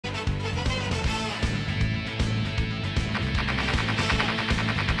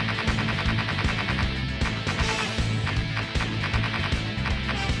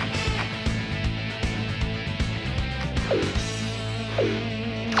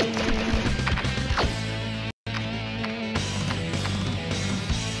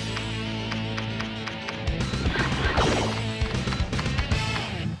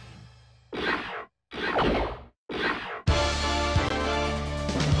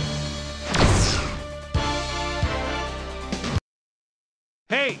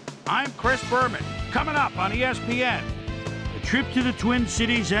Hey, I'm Chris Berman. Coming up on ESPN, a trip to the Twin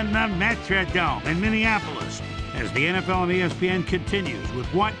Cities and the Metrodome in Minneapolis as the NFL and ESPN continues with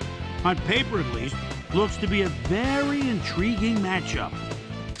what, on paper at least, looks to be a very intriguing matchup.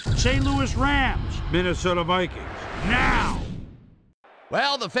 St. Louis Rams, Minnesota Vikings. Now!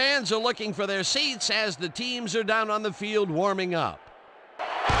 Well, the fans are looking for their seats as the teams are down on the field warming up.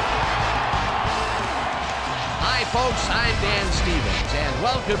 Hi, folks. I'm Dan Stevens, and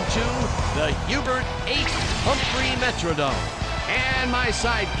welcome to the Hubert H. Humphrey Metrodome. And my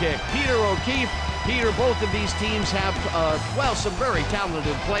sidekick, Peter O'Keefe. Peter, both of these teams have, well, some very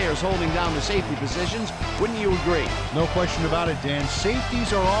talented players holding down the safety positions. Wouldn't you agree? No question about it, Dan.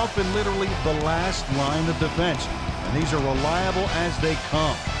 Safeties are often literally the last line of defense, and these are reliable as they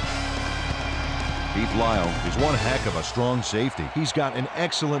come. Keith Lyle is one heck of a strong safety. He's got an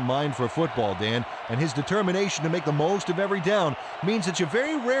excellent mind for football, Dan, and his determination to make the most of every down means that you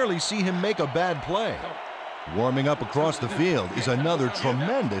very rarely see him make a bad play. Warming up across the field is another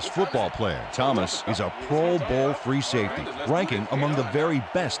tremendous football player. Thomas is a Pro Bowl free safety, ranking among the very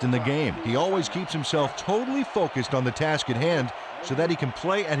best in the game. He always keeps himself totally focused on the task at hand so that he can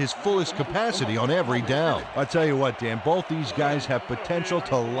play at his fullest capacity on every down. I tell you what, Dan, both these guys have potential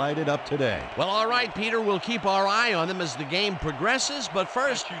to light it up today. Well, all right, Peter, we'll keep our eye on them as the game progresses, but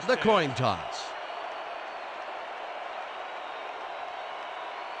first, the coin toss.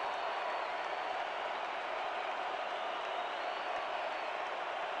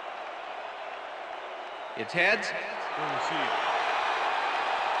 It's heads.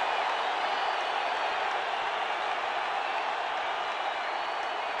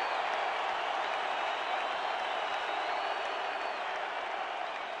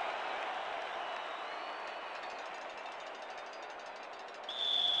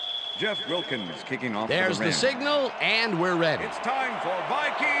 Jeff Wilkins kicking off. There's the signal, and we're ready. It's time for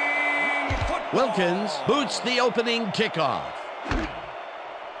Viking football. Wilkins boots the opening kickoff.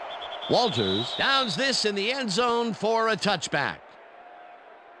 Walters downs this in the end zone for a touchback.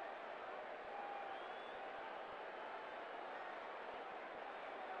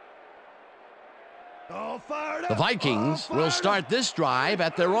 The Vikings will start this drive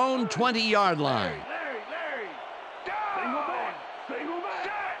at their own 20-yard line.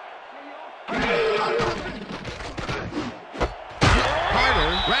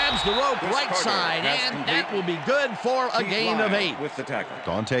 Grabs the rope right side, and that will be good for a gain of 8. With the tackle.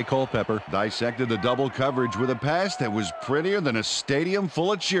 Dante Culpepper dissected the double coverage with a pass that was prettier than a stadium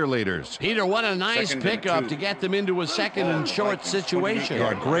full of cheerleaders. Peter, what a nice pickup to get them into a second and short situation.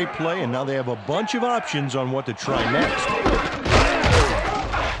 Yeah, great play, and now they have a bunch of options on what to try next.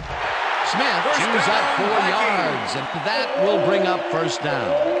 Smith chews up 4 yards, and that will bring up first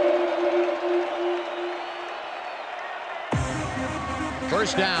down.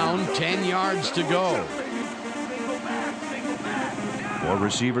 First down, 10 yards to go. 4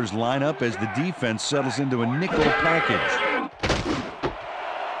 receivers line up as the defense settles into a nickel package.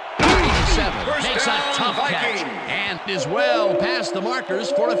 87 makes a tough catch and is well past the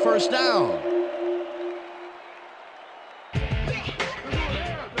markers for a first down.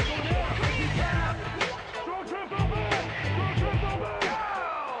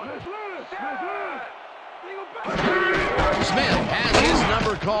 Smith has his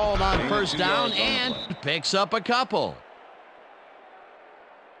number called on first down and picks up a couple.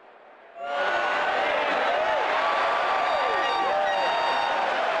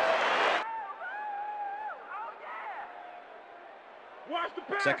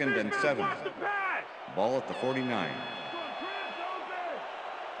 Second and 7. Ball at the 49.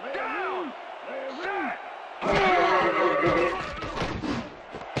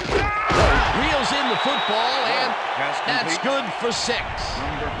 Reels in the football, and that's good for 6.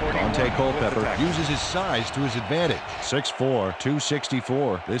 Dante Culpepper uses his size to his advantage. 6'4",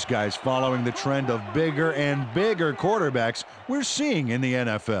 264. This guy's following the trend of bigger and bigger quarterbacks we're seeing in the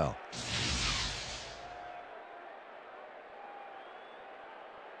NFL.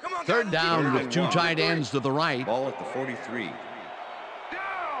 Third down with 2 tight ends to the right. Ball at the 43.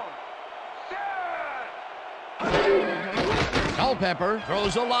 Culpepper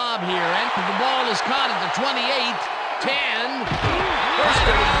throws a lob here, and the ball is caught at the 28, 10. First,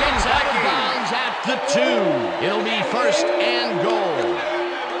 he gets out of bounds at the 2. It'll be first and goal.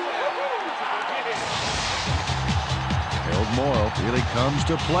 Harold Morrow really comes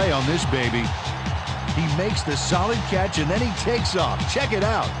to play on this baby. He makes the solid catch, and then he takes off. Check it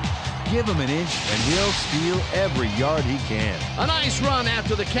out. Give him an inch, and he'll steal every yard he can. A nice run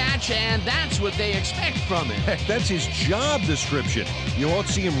after the catch, and that's what they expect from him. Heck, that's his job description. You won't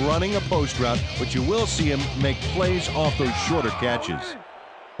see him running a post route, but you will see him make plays off those shorter catches.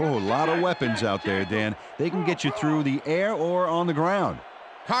 Oh, a lot of weapons out there, Dan. They can get you through the air or on the ground.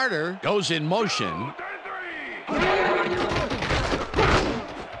 Carter goes in motion.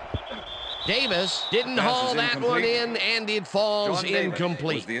 Davis didn't haul that one in, and it falls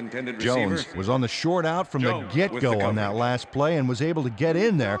incomplete. Jones was on the short out from the get-go on that last play and was able to get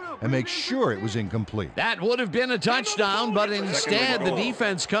in there and make sure it was incomplete. That would have been a touchdown, but instead the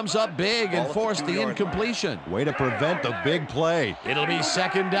defense comes up big and forced the incompletion. Way to prevent the big play. It'll be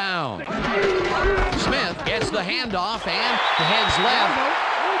second down. Smith gets the handoff and heads left.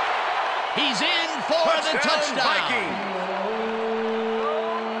 He's in for the touchdown.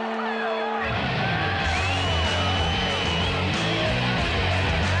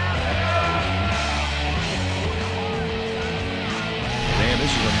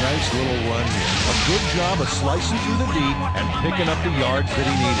 This is a nice little run here. A good job of slicing through the deep and picking up the yards that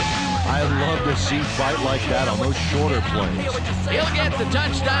he needed. I love to see fight like that on those shorter plays. He'll get the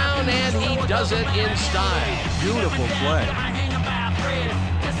touchdown, and he does it in style. Beautiful play.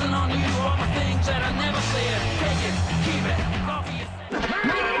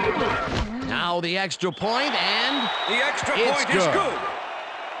 Now the extra point, and the extra point is good.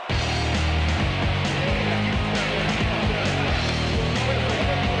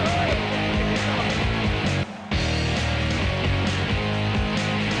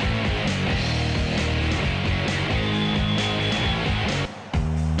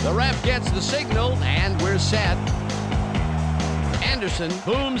 The ref gets the signal, and we're set. Anderson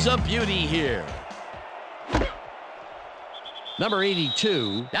booms a beauty here. Number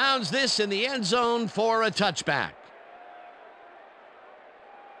 82 downs this in the end zone for a touchback.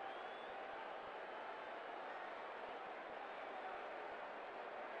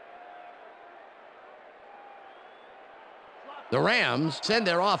 The Rams send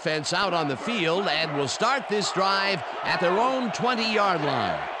their offense out on the field and will start this drive at their own 20-yard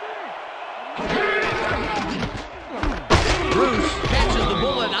line. Bruce catches the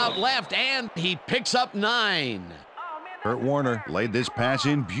bullet out left, and he picks up 9. Kurt Warner laid this pass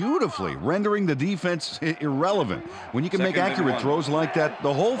in beautifully, rendering the defense irrelevant. When you can make accurate throws like that,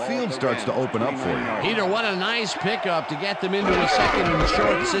 the whole field starts to open up for you. Peter, what a nice pickup to get them into a second and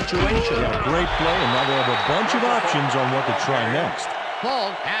short situation. Yeah, great play, and now they have a bunch of options on what to try next.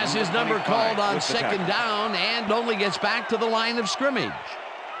 Falk has his number called on second down and only gets back to the line of scrimmage.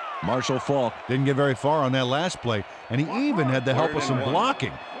 Marshall Falk didn't get very far on that last play, and he even had the help of some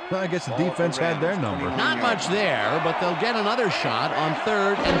blocking. Well, I guess the defense had their number. Not much there, but they'll get another shot on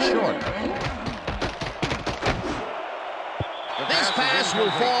third and short. This pass will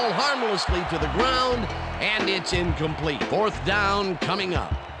fall harmlessly to the ground, and it's incomplete. Fourth down coming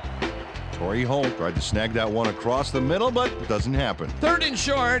up. Torrey Holt tried to snag that one across the middle, but it doesn't happen. Third and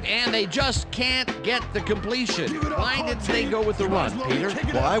short, and they just can't get the completion. Why did they go with the run, Peter?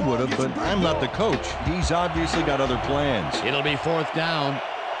 Well, I would have, but I'm not the coach. He's obviously got other plans. It'll be fourth down.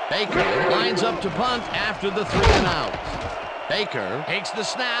 Baker lines up to punt after the 3 and out. Baker takes the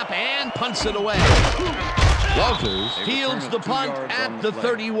snap and punts it away. Walters fields the punt at the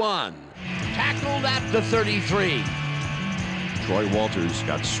 31. Tackled at the 33. Troy Walters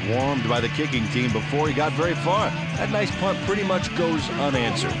got swarmed by the kicking team before he got very far. That nice punt pretty much goes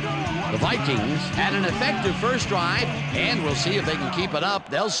unanswered. The Vikings had an effective first drive, and we'll see if they can keep it up.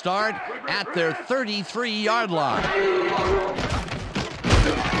 They'll start at their 33-yard line.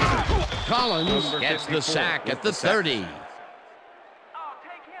 Collins gets the sack at the 30.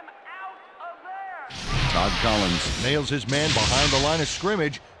 Todd Collins nails his man behind the line of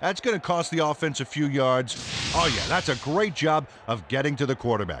scrimmage. That's going to cost the offense a few yards. Oh, yeah, that's a great job of getting to the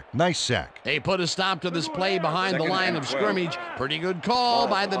quarterback. Nice sack. They put a stop to this play behind the line of scrimmage. Pretty good call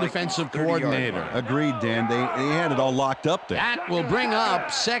by the defensive coordinator. Agreed, Dan. They had it all locked up there. That will bring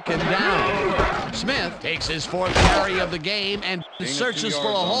up second down. Smith takes his fourth carry of the game and searches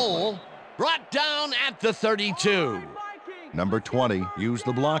for a hole. Brought down at the 32. Number 20 used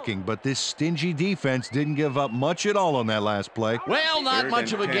the blocking, but this stingy defense didn't give up much at all on that last play. Well, not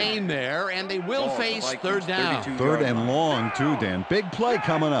much of a gain there, and they will face third down. Third and long, too, Dan. Big play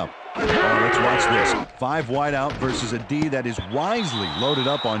coming up. Oh, let's watch this. 5 wide out versus a D that is wisely loaded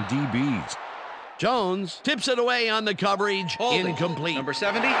up on DBs. Jones tips it away on the coverage. Incomplete. Number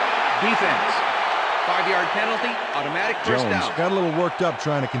 70, defense. 5-yard penalty, automatic first down. Jones got a little worked up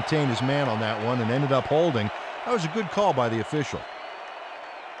trying to contain his man on that one and ended up holding. That was a good call by the official.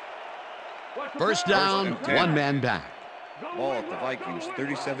 First down, 1 man back. Ball at the Vikings'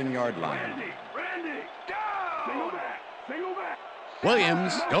 37-yard line.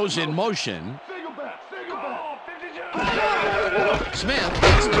 Williams goes in motion. Smith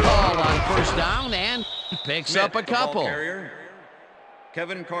gets the ball on first down and picks up a couple.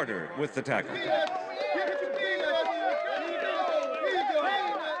 Kevin Carter with the tackle.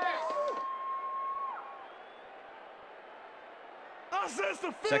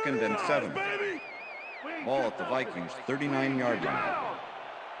 Second and 7. Ball at the Vikings 39-yard line.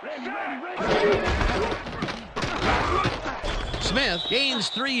 Smith gains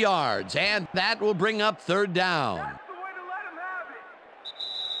 3 yards, and that will bring up 3rd down.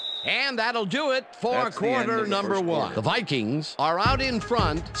 And that'll do it for quarter number 1. The Vikings are out in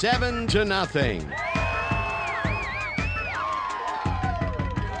front, 7-0.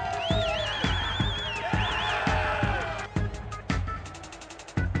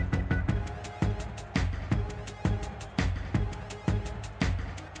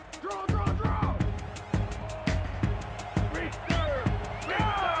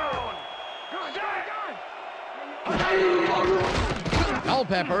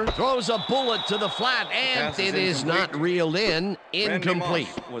 Culpepper throws a bullet to the flat, and it is not reeled in. Incomplete.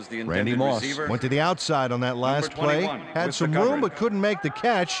 Randy Moss went to the outside on that last play. Had some room but couldn't make the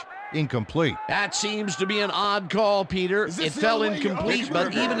catch. Incomplete. That seems to be an odd call, Peter. It fell incomplete,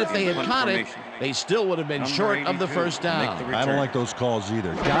 but even if they had caught it, they still would have been short of the first down. I don't like those calls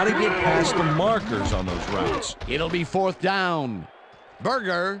either. Got to get past the markers on those routes. It'll be 4th down.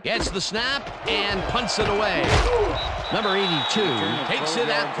 Berger gets the snap and punts it away. Number 82 takes it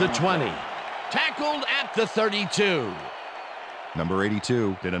at the 20. Tackled at the 32. Number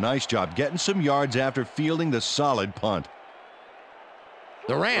 82 did a nice job getting some yards after fielding the solid punt.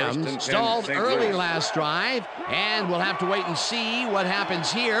 The Rams stalled early last drive, and we'll have to wait and see what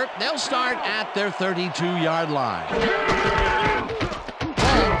happens here. They'll start at their 32-yard line. Ball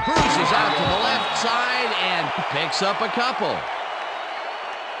cruises out to the left side and picks up a couple.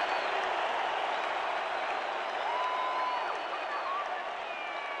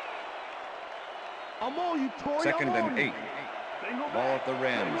 Second and 8. Ball at the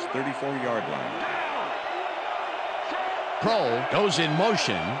Rams 34-yard line. Kroll goes in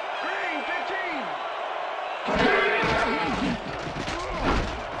motion.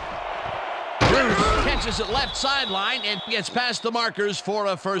 Bruce catches it left sideline and gets past the markers for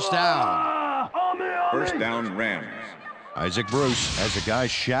a first down. First down, Rams. Isaac Bruce has a guy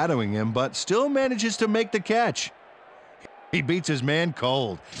shadowing him, but still manages to make the catch. He beats his man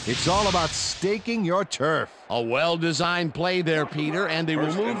cold. It's all about staking your turf. A well-designed play there, Peter, and they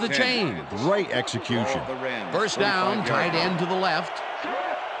will move the chains. Great execution. First down, tight end to the left.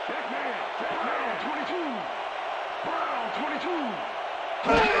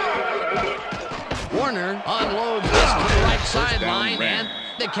 Warner unloads this to the right sideline, and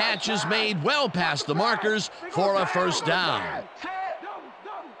the catch is made well past the markers for a first down.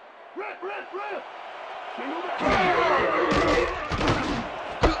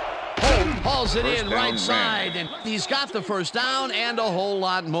 Hauls it in right side, and he's got the first down and a whole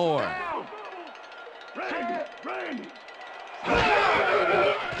lot more.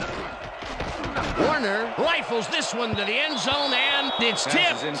 Warner rifles this one to the end zone, and it's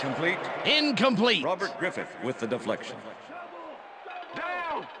tipped. Incomplete. Incomplete. Robert Griffith with the deflection.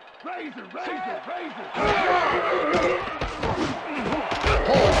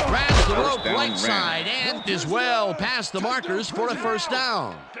 Holt grabs the rope right side and is well past the markers for a first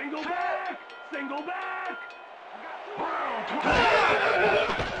down.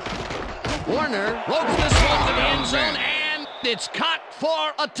 Warner ropes this one to the end zone, and it's caught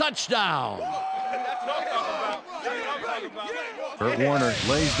for a touchdown. Kurt Warner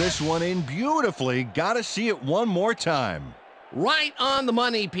lays this one in beautifully. Got to see it one more time. Right on the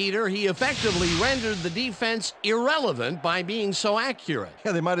money, Peter. He effectively rendered the defense irrelevant by being so accurate.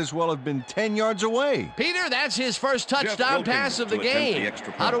 Yeah, they might as well have been 10 yards away. Peter, that's his first touchdown pass of the game.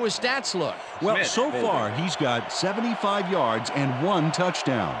 How do his stats look? Well, so far, he's got 75 yards and 1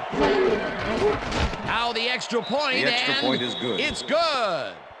 touchdown. Now the extra point, the extra point is good. It's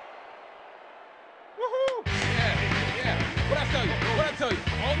good. Woohoo! Yeah. What I tell you?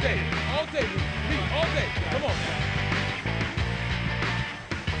 All day, me, all day. Come on, man.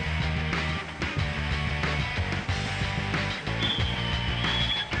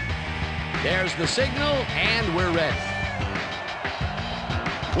 There's the signal, and we're ready.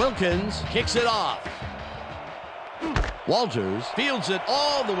 Wilkins kicks it off. Walters fields it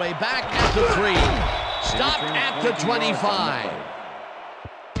all the way back at the 3. Stopped at the 25.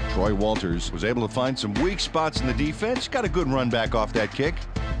 Troy Walters was able to find some weak spots in the defense. Got a good run back off that kick.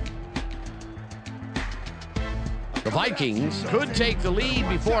 The Vikings could take the lead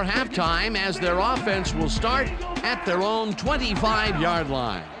before halftime as their offense will start at their own 25-yard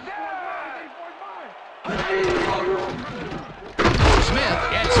line. Smith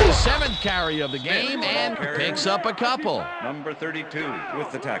gets his 7th carry of the game and picks up a couple. Number 32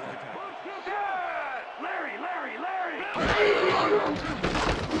 with the tackle.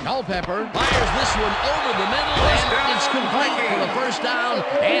 Culpepper fires this one over the middle, and it's complete for the first down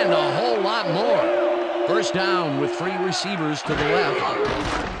and a whole lot more. First down with 3 receivers to the left.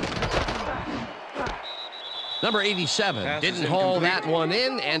 Number 87 didn't haul that one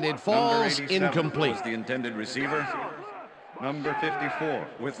in, and it falls incomplete. Was the intended receiver. Number 54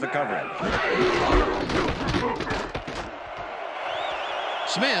 with the coverage.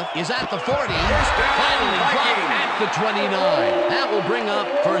 Smith is at the 40. Finally dropped at the 29. That will bring up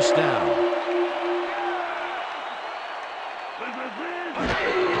first down.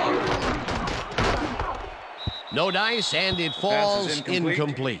 No dice, and it falls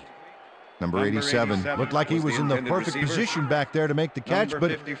incomplete. Number 87 looked like he was in the perfect position back there to make the catch,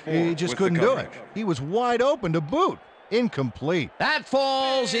 but he just couldn't do it. He was wide open to boot. Incomplete. That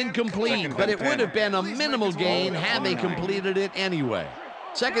falls incomplete, but it would have been a minimal gain had they completed it anyway.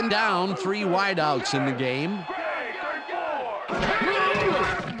 Second down, 3 wideouts in the game.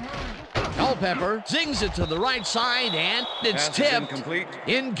 Culpepper zings it to the right side, and it's tipped.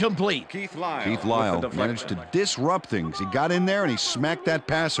 Incomplete. Keith Lyle managed to disrupt things. He got in there and he smacked that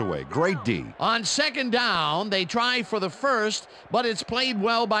pass away. Great D. On second down, they try for the first, but it's played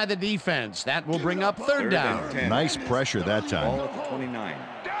well by the defense. That will bring up third down. Nice pressure that time. Ball at the 29.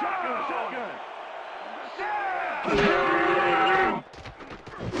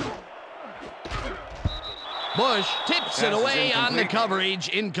 Bush tips it away on the coverage.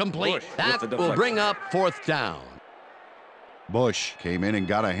 Incomplete. That will bring up fourth down. Bush came in and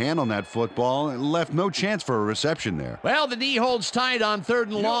got a hand on that football and left no chance for a reception there. Well, the D holds tight on 3rd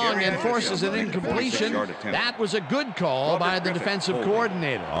and long and forces an incompletion. That was a good call by the defensive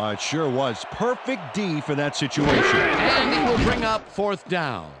coordinator. Oh, it sure was. Perfect D for that situation. And it will bring up fourth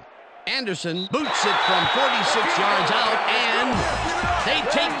down. Anderson boots it from 46 yards out, and they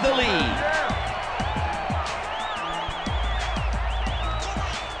take the lead.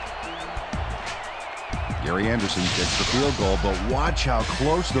 Gary Anderson gets the field goal, but watch how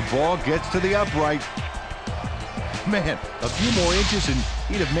close the ball gets to the upright. Man, a few more inches and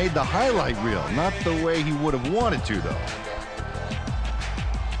he'd have made the highlight reel. Not the way he would have wanted to, though.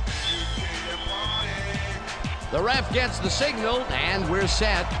 The ref gets the signal, and we're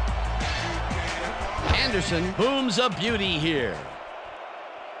set. Anderson booms a beauty here.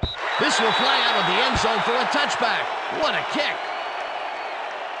 This will fly out of the end zone for a touchback. What a kick.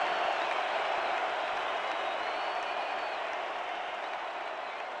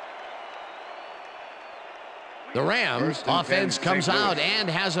 The Rams offense comes out and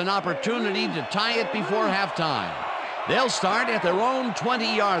has an opportunity to tie it before halftime. They'll start at their own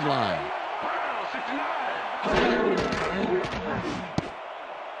 20-yard line.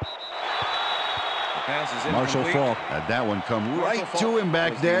 Marshall Faulk had that one come right to him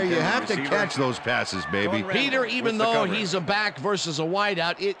back there. You have to catch those passes, baby. Peter, even though he's a back versus a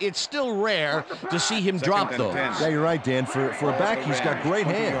wideout, it's still rare to see him drop those. Yeah, you're right, Dan. For a back, he's got great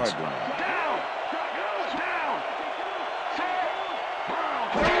hands.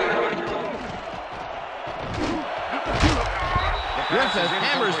 Griffith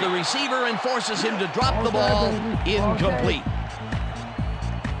hammers the receiver and forces him to drop the ball. Incomplete.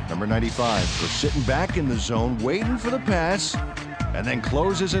 Number 95 was sitting back in the zone, waiting for the pass, and then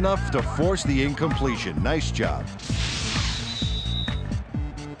closes enough to force the incompletion. Nice job.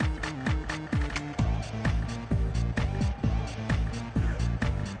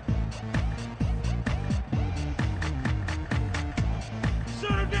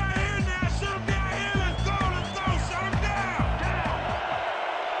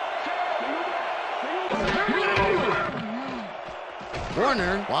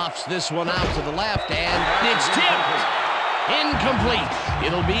 Warner lofts this one out to the left, and it's tipped. Incomplete.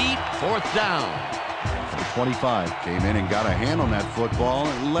 It'll be fourth down. The 25 came in and got a hand on that football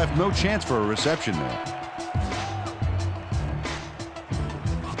and left no chance for a reception there.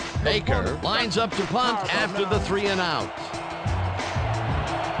 Baker lines up to punt after the 3 and out.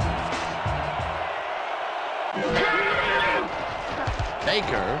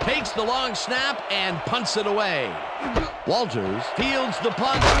 Baker takes the long snap and punts it away. Walters fields the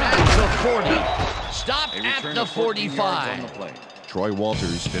punt at the 40. Stopped at the 45. Troy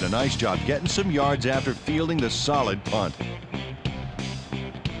Walters did a nice job getting some yards after fielding the solid punt.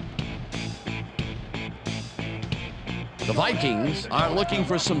 The Vikings are looking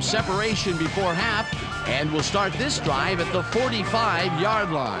for some separation before half and will start this drive at the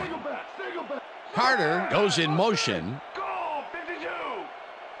 45-yard line. Carter goes in motion.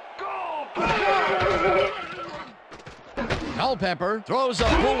 Culpepper throws a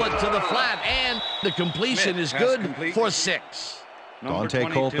bullet to the flat, and the completion is good for 6. Dante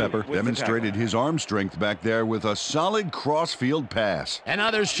Culpepper demonstrated his arm strength back there with a solid cross-field pass.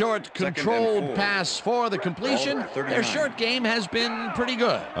 Another short, controlled pass for the completion. Their short game has been pretty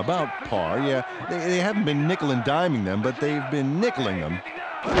good. About par, yeah. They haven't been nickel and diming them, but they've been nickeling them.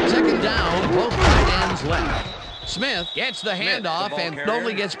 Second down, both tight ends left. Smith gets the handoff and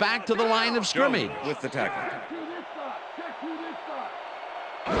only gets back to the line of scrimmage. With the tackle.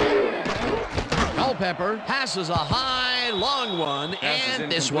 Culpepper passes a high, long one,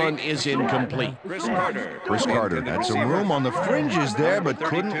 and this one is incomplete. Chris Carter had some room on the fringes there, but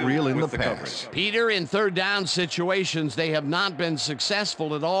couldn't reel in the pass. Peter, in third down situations, they have not been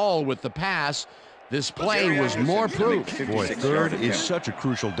successful at all with the pass. This play was more proof. Boy, third is such a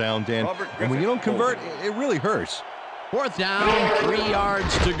crucial down, Dan. And when you don't convert, it really hurts. Fourth down, 3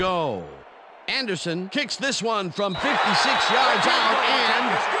 yards to go. Anderson kicks this one from 56 yards out,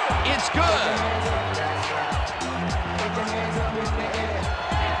 and it's good.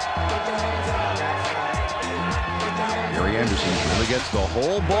 Gary Anderson really gets the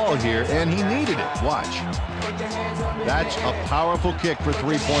whole ball here, and he needed it. Watch. That's a powerful kick for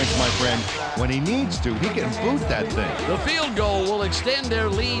 3 points, my friend. When he needs to, he can boot that thing. The field goal will extend their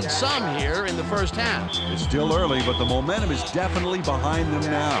lead some here in the first half. It's still early, but the momentum is definitely behind them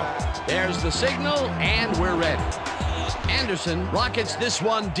now. There's the signal, and we're ready. Anderson rockets this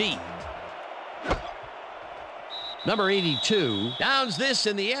one deep. Number 82 downs this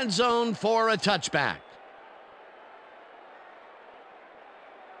in the end zone for a touchback.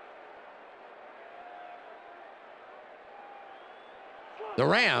 The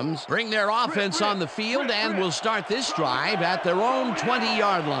Rams bring their offense on the field and will start this drive at their own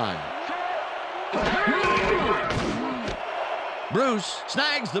 20-yard line. Bruce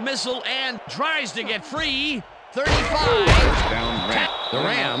snags the missile and tries to get free. 35. The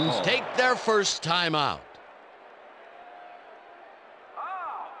Rams take their first timeout.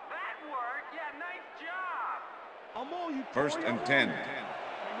 First and 10.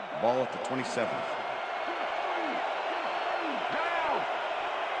 Ball at the 27.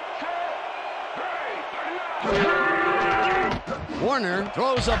 Warner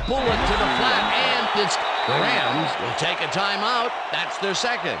throws a bullet to the flat, and it's the Rams will take a timeout. That's their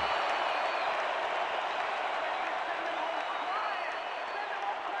second.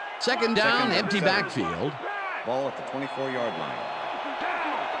 Second down, empty backfield. Ball at the 24-yard line.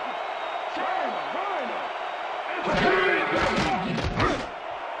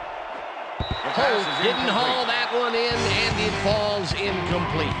 Holt didn't haul that one in, and it falls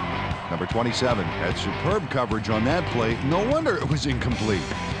incomplete. Number 27 had superb coverage on that play. No wonder it was incomplete.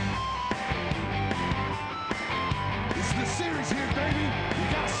 This is the series here, baby. You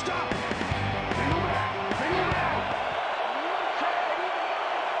gotta stop it. Single back. Single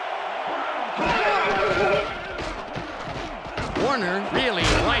back. Warner really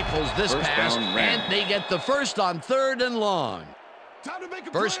rifles this pass, and they get the first on 3rd and long.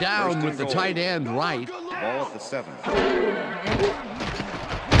 First down with the tight end right. Ball at the 7.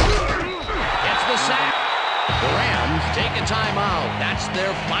 Gets the sack. The Rams take a timeout. That's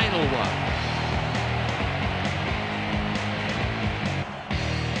their final one.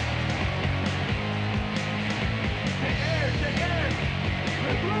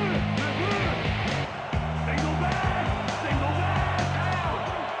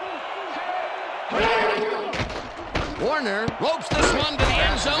 Warner ropes this one to the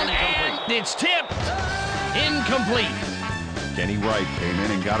end zone, and it's tipped. Incomplete. Kenny Wright came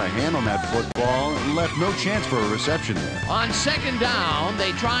in and got a hand on that football and left no chance for a reception there. On second down,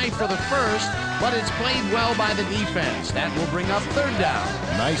 they try for the first, but it's played well by the defense. That will bring up 3rd down.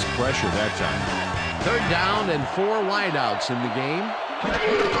 Nice pressure that time. 3rd down and 4 wideouts in the game.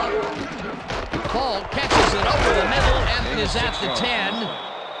 Paul catches it over the middle and is at the 10.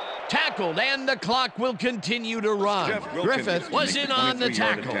 Tackled, and the clock will continue to run. Griffith was in on the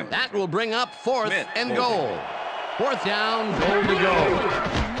tackle. That will bring up 4th and goal. 4th down, goal to go.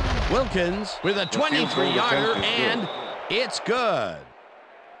 Wilkins with a 23-yarder, and it's good.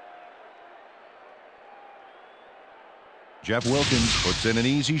 Jeff Wilkins puts in an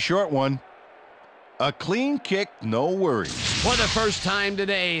easy short one. A clean kick, no worries. For the first time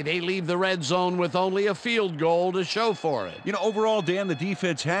today, they leave the red zone with only a field goal to show for it. You know, overall, Dan, the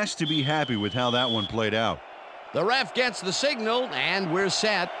defense has to be happy with how that one played out. The ref gets the signal, and we're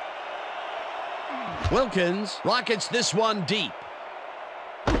set. Wilkins rockets this one deep.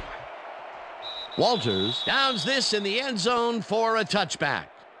 Walters downs this in the end zone for a touchback.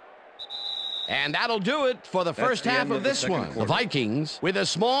 And that'll do it for the first half of this one. The Vikings with a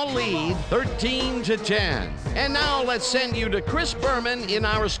small lead, 13-10. And now let's send you to Chris Berman in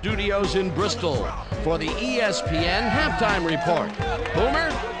our studios in Bristol for the ESPN halftime report.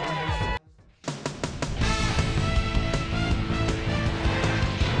 Boomer?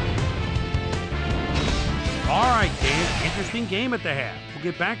 All right, Dan, interesting game at the half. We'll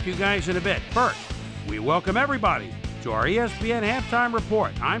get back to you guys in a bit. First, we welcome everybody to our ESPN halftime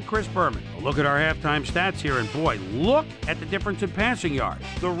report. I'm Chris Berman. A look at our halftime stats here, and boy, look at the difference in passing yards.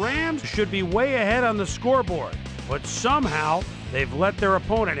 The Rams should be way ahead on the scoreboard, but somehow they've let their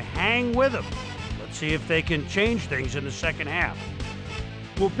opponent hang with them. Let's see if they can change things in the second half.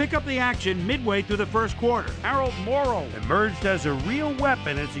 We'll pick up the action midway through the first quarter. Harold Morrow emerged as a real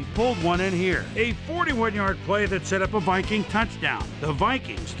weapon as he pulled one in here. A 41-yard play that set up a Viking touchdown. The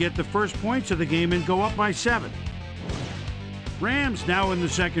Vikings get the first points of the game and go up by 7. Rams now in the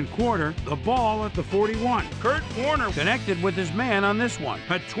second quarter, the ball at the 41. Kurt Warner connected with his man on this one.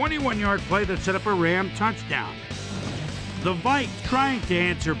 A 21-yard play that set up a Ram touchdown. The Vikes trying to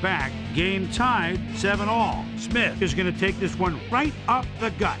answer back. Game tied, 7-all. Smith is going to take this one right up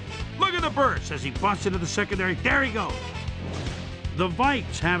the gut. Look at the burst as he busts into the secondary. There he goes. The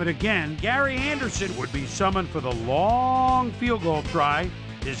Vikes have it again. Gary Anderson would be summoned for the long field goal try.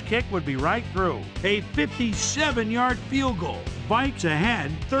 His kick would be right through. A 57-yard field goal. Vikes ahead,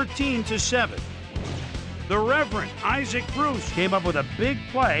 13-7. The Reverend Isaac Bruce came up with a big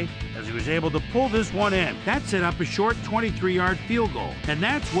play as he was able to pull this one in. That set up a short 23-yard field goal. And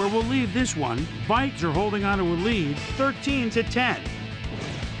that's where we'll leave this one. Vikes are holding on to a lead, 13-10.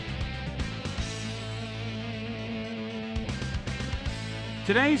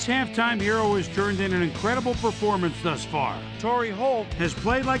 Today's halftime hero has turned in an incredible performance thus far. Torrey Holt has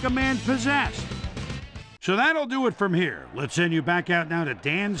played like a man possessed. So that'll do it from here. Let's send you back out now to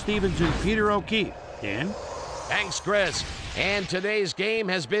Dan Stevens and Peter O'Keefe. Dan? Thanks, Chris. And today's game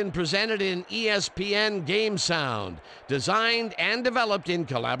has been presented in ESPN Game Sound, designed and developed in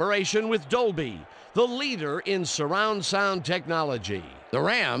collaboration with Dolby, the leader in surround sound technology. The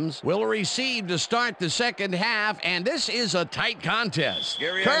Rams will receive to start the second half, and this is a tight contest.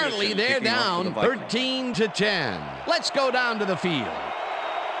 Currently, they're down 13-10. Let's go down to the field.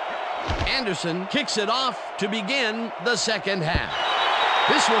 Anderson kicks it off to begin the second half.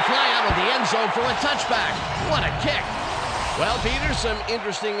 This will fly out of the end zone for a touchback. What a kick. Well, Peter, some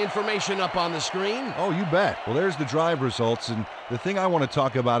interesting information up on the screen. Oh, you bet. Well, there's the drive results, and the thing I want to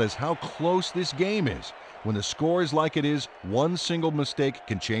talk about is how close this game is. When the score is like it is, one single mistake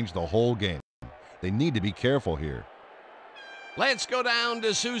can change the whole game. They need to be careful here. Let's go down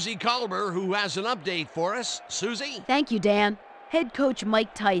to Susie Culber, who has an update for us. Susie? Thank you, Dan. Head coach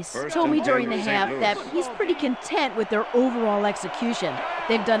Mike Tice told me during the half that he's pretty content with their overall execution.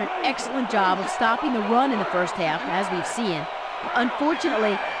 They've done an excellent job of stopping the run in the first half, as we've seen.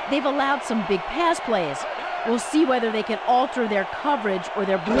 Unfortunately, they've allowed some big pass plays. We'll see whether they can alter their coverage or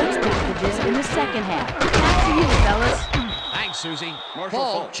their blitz packages in the second half. Back to you, fellas. Thanks, Susie.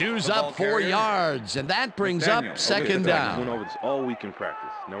 Paul chews up 4 yards, and that brings up second down. We went over this all week in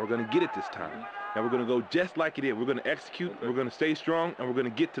practice. Now we're going to get it this time. Now we're going to go just like it is. We're going to execute, we're going to stay strong, and we're going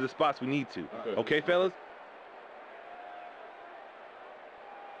to get to the spots we need to. Okay, fellas?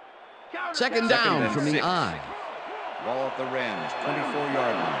 Second down from the I. Ball at the Rams,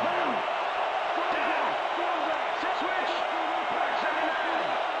 24-yard line.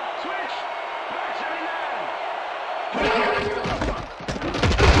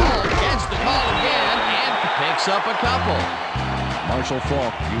 Paul gets the call again and picks up a couple. Marshall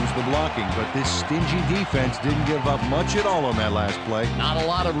Faulk used the blocking, but this stingy defense didn't give up much at all on that last play. Not a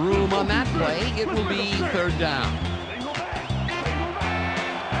lot of room on that play. It will be third down.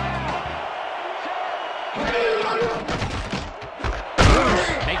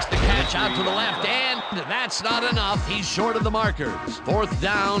 Bruce makes the catch out to the left, and that's not enough. He's short of the markers. Fourth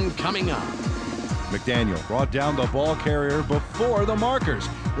down coming up. McDaniel brought down the ball carrier before the markers.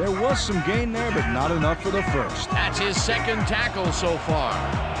 There was some gain there, but not enough for the first. That's his second tackle so far.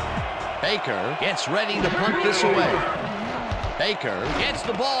 Baker gets ready to punt this away. Baker gets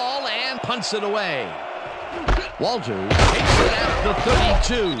the ball and punts it away. Walters takes it at the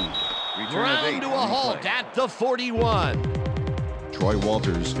 32. Ground to a halt at the 41. Troy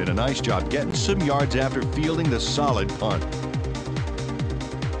Walters did a nice job getting some yards after fielding the solid punt.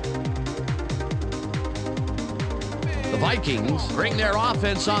 The Vikings bring their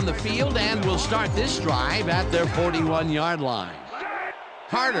offense on the field and will start this drive at their 41-yard line.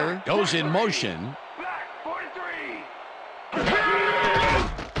 Carter goes in motion.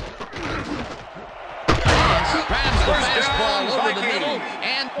 Grabs the fastball over the middle,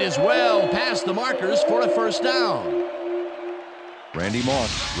 and is well past the markers for a first down. Randy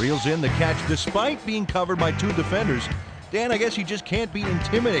Moss reels in the catch despite being covered by 2 defenders. Dan, I guess he just can't be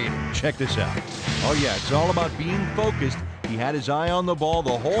intimidated. Check this out. Oh yeah, it's all about being focused. He had his eye on the ball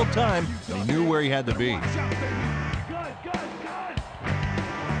the whole time, and he knew where he had to be.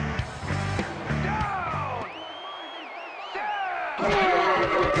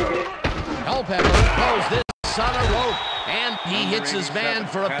 Culpepper throws this on a rope, and he hits his man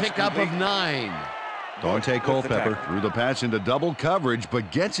for a pickup of 9. Dante Culpepper threw the pass into double coverage, but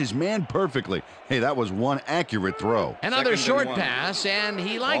gets his man perfectly. Hey, that was one accurate throw. Another short pass, and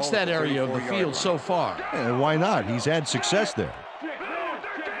he likes that area of the field so far. And why not? He's had success there.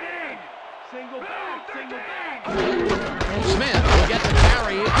 Smith will get the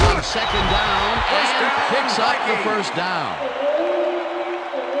carry on second down and picks up the first down.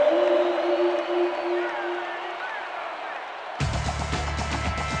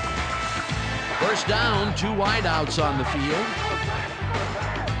 First down, 2 wideouts on the field.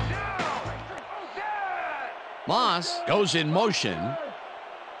 Moss goes in motion.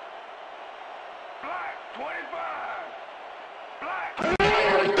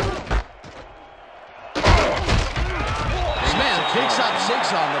 Smith picks up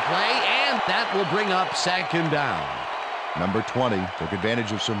 6 on the play, and that will bring up second down. Number 20 took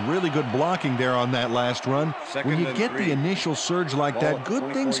advantage of some really good blocking there on that last run. When you get the initial surge like that,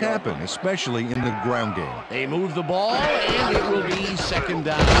 good things happen, especially in the ground game. They move the ball, and it will be second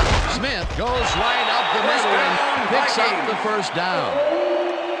down. Smith goes right up the middle and picks up the first down.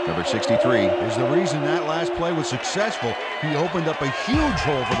 Number 63 is the reason that last play was successful. He opened up a huge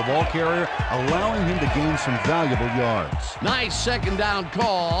hole for the ball carrier, allowing him to gain some valuable yards. Nice second down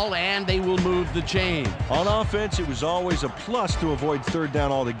call, and they will move the chain. On offense, it was always a plus to avoid third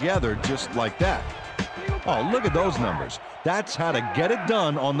down altogether, just like that. Oh, look at those numbers. That's how to get it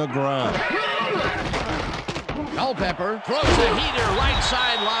done on the ground. Culpepper throws a heater right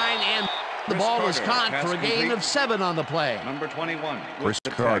sideline, and the ball is caught for a gain of 7 on the play. Number 21. Chris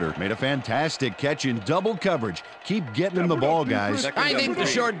Carter made a fantastic catch in double coverage. Keep getting him the ball, guys. I think the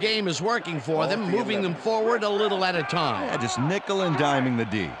short game is working for them, moving them forward a little at a time. Yeah, just nickel and diming the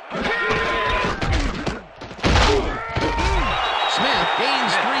D. Smith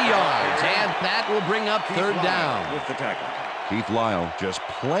gains 3 yards, and that will bring up third down. With the tackle. Keith Lyle just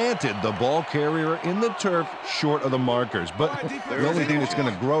planted the ball carrier in the turf short of the markers. But the only thing that's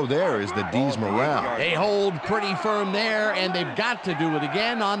going to grow there is the D's morale. They hold pretty firm there, and they've got to do it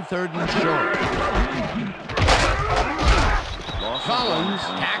again on 3rd and short. Collins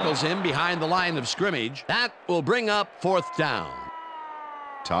tackles him behind the line of scrimmage. That will bring up 4th down.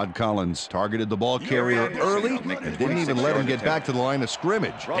 Todd Collins targeted the ball carrier early and didn't even let him get back to the line of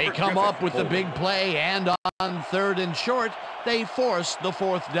scrimmage. They come up with the big play, and on 3rd and short, they force the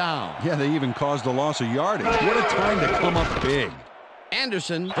 4th down. Yeah, they even caused a loss of yardage. What a time to come up big.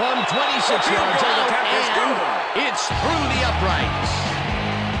 Anderson from 26 yards out, and it's through the uprights.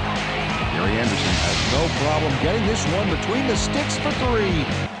 Gary Anderson has no problem getting this one between the sticks for 3.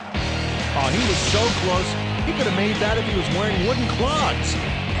 Oh, he was so close. He could have made that if he was wearing wooden clogs.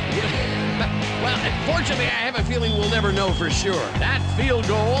 Well, fortunately, I have a feeling we'll never know for sure. That field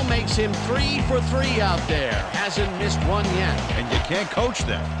goal makes him 3 for 3 out there. Hasn't missed one yet. And you can't coach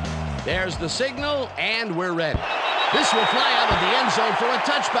that. There's the signal, and we're ready. This will fly out of the end zone for a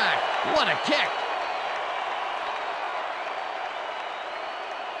touchback. What a kick.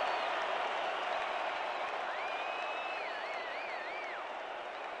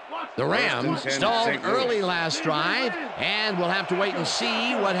 The Rams stalled early last drive, and we'll have to wait and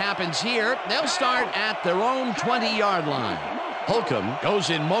see what happens here. They'll start at their own 20-yard line. Holcomb goes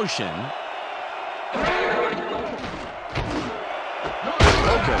in motion.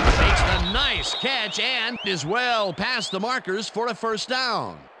 Holcomb makes the nice catch and is well past the markers for a first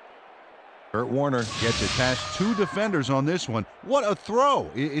down. Kurt Warner gets it past 2 defenders on this one. What a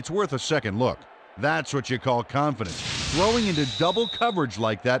throw. It's worth a second look. That's what you call confidence. Throwing into double coverage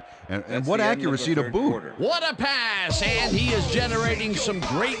like that, and what accuracy to boot. What a pass, and he is generating some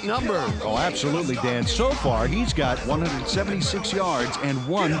great numbers. Oh, absolutely, Dan. So far, he's got 176 yards and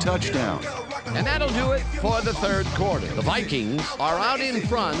 1 touchdown. And that'll do it for the 3rd quarter. The Vikings are out in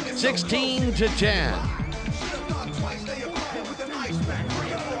front, 16-10.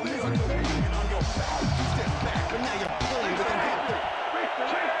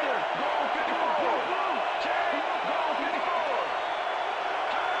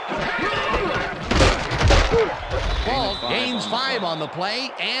 Ball gains 5 on the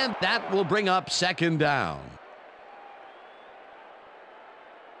play, and that will bring up second down.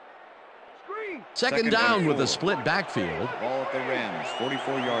 Second down with a split backfield. Ball at the Rams,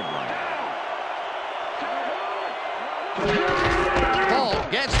 44-yard line.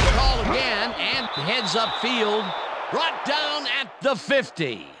 Ball gets the call again and heads upfield. Brought down at the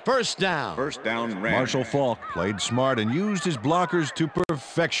 50. First down. First down, Rams. Marshall Faulk played smart and used his blockers to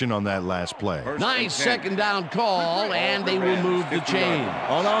perfection on that last play. Nice second down call, and they will move the chain.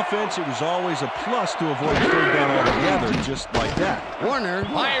 On offense, it was always a plus to avoid third down altogether, just like that. Warner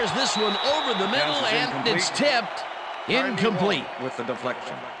fires this one over the middle, and it's tipped. Incomplete. With the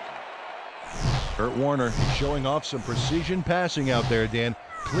deflection. Kurt Warner showing off some precision passing out there, Dan.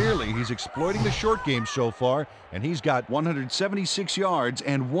 Clearly, he's exploiting the short game so far, and he's got 176 yards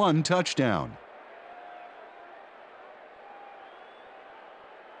and 1 touchdown.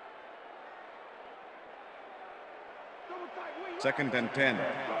 Second and 10.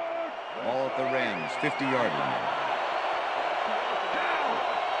 Ball at the Rams, 50-yard line.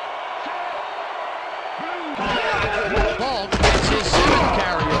 Ball gets his 7th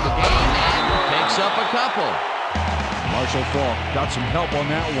carry of the game and picks up a couple. Marshall Faulk got some help on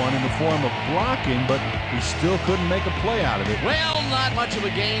that one in the form of blocking, but he still couldn't make a play out of it. Well, not much of a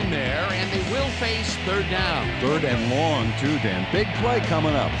gain there, and they will face third down. Third and long, too, Dan. Big play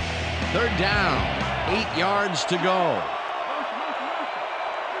coming up. Third down, 8 yards to go.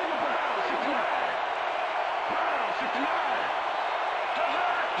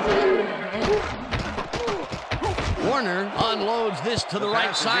 Warner unloads this to the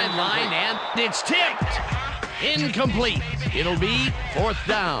right sideline, and it's tipped. Incomplete. It'll be fourth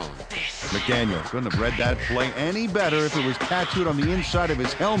down. McDaniel couldn't have read that play any better if it was tattooed on the inside of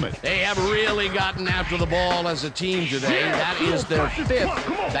his helmet. They have really gotten after the ball as a team today. That is their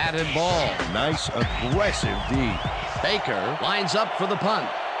 5th batted ball. Nice, aggressive D. Baker lines up for the punt.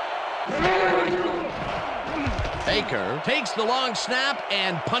 Baker takes the long snap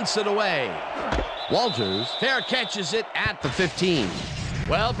and punts it away. Walters fair catches it at the 15.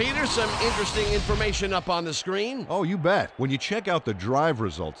 Well, Peter, some interesting information up on the screen. Oh, you bet. When you check out the drive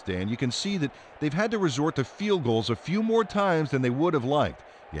results, Dan, you can see that they've had to resort to field goals a few more times than they would have liked.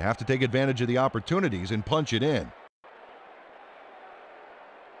 You have to take advantage of the opportunities and punch it in.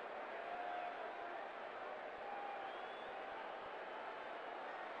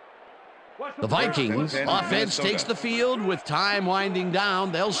 The Vikings offense takes the field with time winding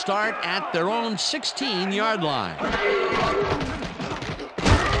down. They'll start at their own 16-yard line.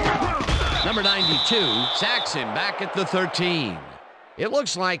 Number 92 sacks him back at the 13. It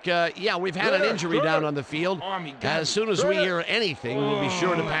looks like, yeah, we've had an injury down on the field. As soon as we hear anything, we'll be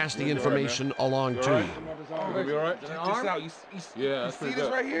sure to pass the information along to you. Gonna be all right? Check this out. Yeah, that's pretty good. You see this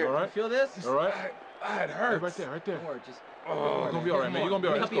right here? All right. Feel this? All right. It hurts. Right there, right there. Don't worry, just... Oh, it's gonna be all right, man. You're gonna be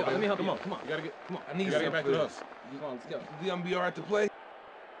all right. Let me help you. Come on. Come on. You gotta get. Come on. I You need gotta get back to us. Come on, let's go. You gonna be all right to play?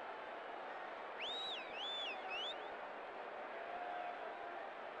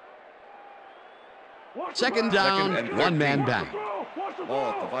 Second down, Second and 1 man back.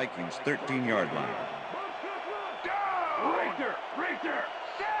 Ball at the Vikings, 13-yard line.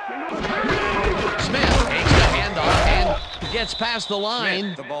 Smith takes the handoff and gets past the line.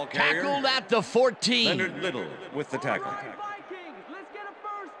 Smith, the ball carrier. Tackled at the 14. Leonard Little with the tackle.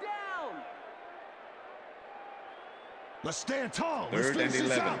 Let's stand tall. Third and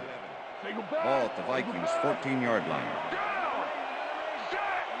 11. Ball at the Vikings, 14-yard line.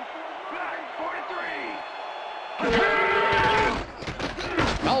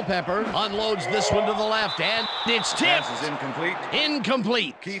 Culpepper unloads this one to the left, and it's tipped. Pass is incomplete.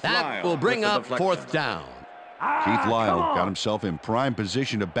 Incomplete. Keith That Lyle will bring with the up deflection. fourth down. Keith Lyle got himself in prime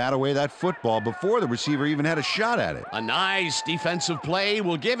position to bat away that football before the receiver even had a shot at it. A nice defensive play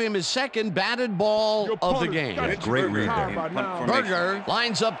will give him his second batted ball of the game. Great read there. In punt formation. Berger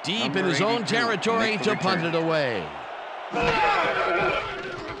lines up deep in Number his own 82, territory make the to punt return. it away.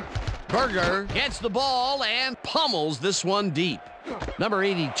 Berger gets the ball and pummels this one deep. Number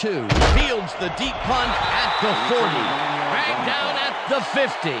 82 fields the deep punt at the 40. Dragged down at the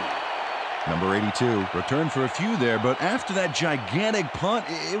 50. Number 82 returned for a few there, but after that gigantic punt,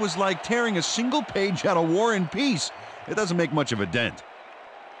 it was like tearing a single page out of War and Peace. It doesn't make much of a dent.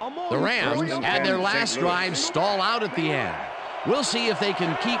 The Rams had their last drive stall out at the end. We'll see if they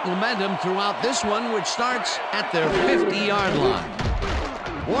can keep momentum throughout this one, which starts at their 50-yard line.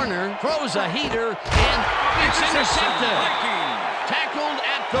 Warner throws a heater, and it's intercepted. Tackled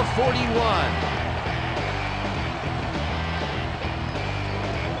at the 41.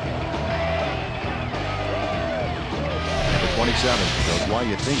 27 shows why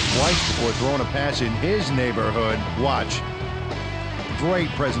you think twice before throwing a pass in his neighborhood. Watch. Great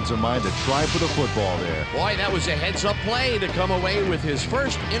presence of mind to try for the football there. Boy, that was a heads-up play to come away with his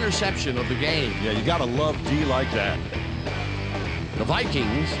first interception of the game. Yeah, you gotta love D like that. The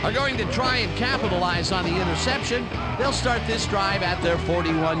Vikings are going to try and capitalize on the interception. They'll start this drive at their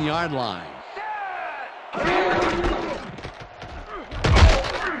 41-yard line.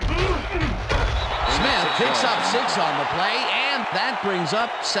 Smith picks up 6 on the play, and that brings up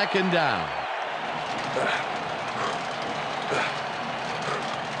second down.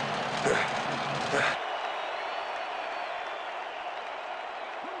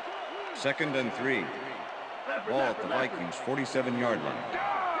 Second and 3. Ball at the Vikings 47-yard line.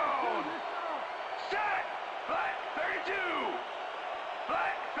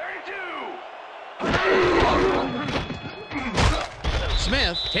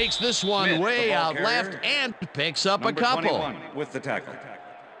 Smith takes this one way out left and picks up a couple. With the tackle.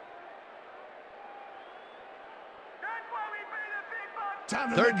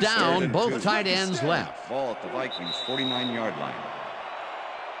 Third down, both tight ends left. Ball at the Vikings 49-yard line.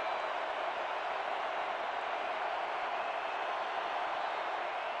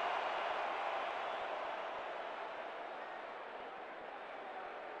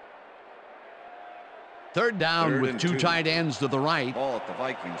 Third down with 2 tight ends to the right. Ball at the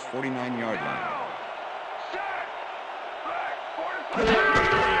Vikings 49-yard line.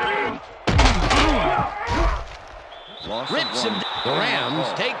 Rips him. The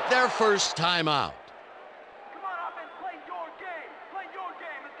Rams take their first timeout. Come on, offense, play your game. Play your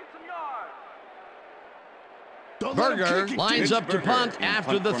game. Let's get some yards. Berger lines up to punt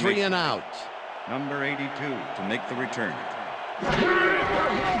after the 3 and out. Number 82 to make the return.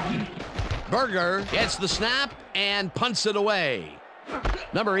 Berger gets the snap and punts it away.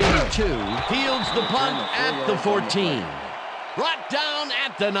 Number 82 fields the punt at the 14. Brought down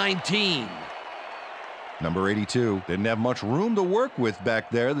at the 19. Number 82 didn't have much room to work with back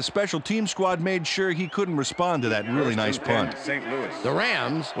there. The special team squad made sure he couldn't respond to that really nice punt. St. Louis. The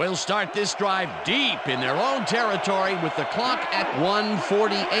Rams will start this drive deep in their own territory with the clock at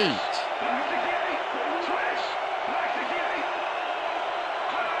 1:48.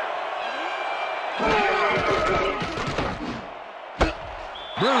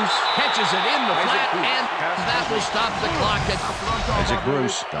 Bruce catches it in the flat, and that will stop the clock. Isaac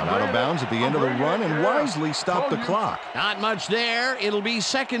Bruce got out of bounds at the end of the run and wisely stopped the clock. Not much there. It'll be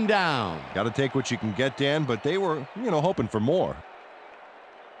second down. Got to take what you can get, Dan, but they were, hoping for more.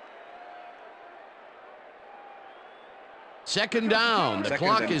 Second down. The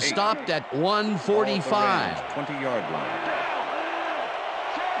clock is stopped at 1:45. 20-yard line.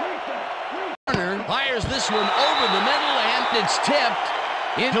 Turner fires this one over the middle, and it's tipped.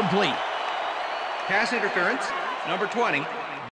 Incomplete. Pass interference, number 20,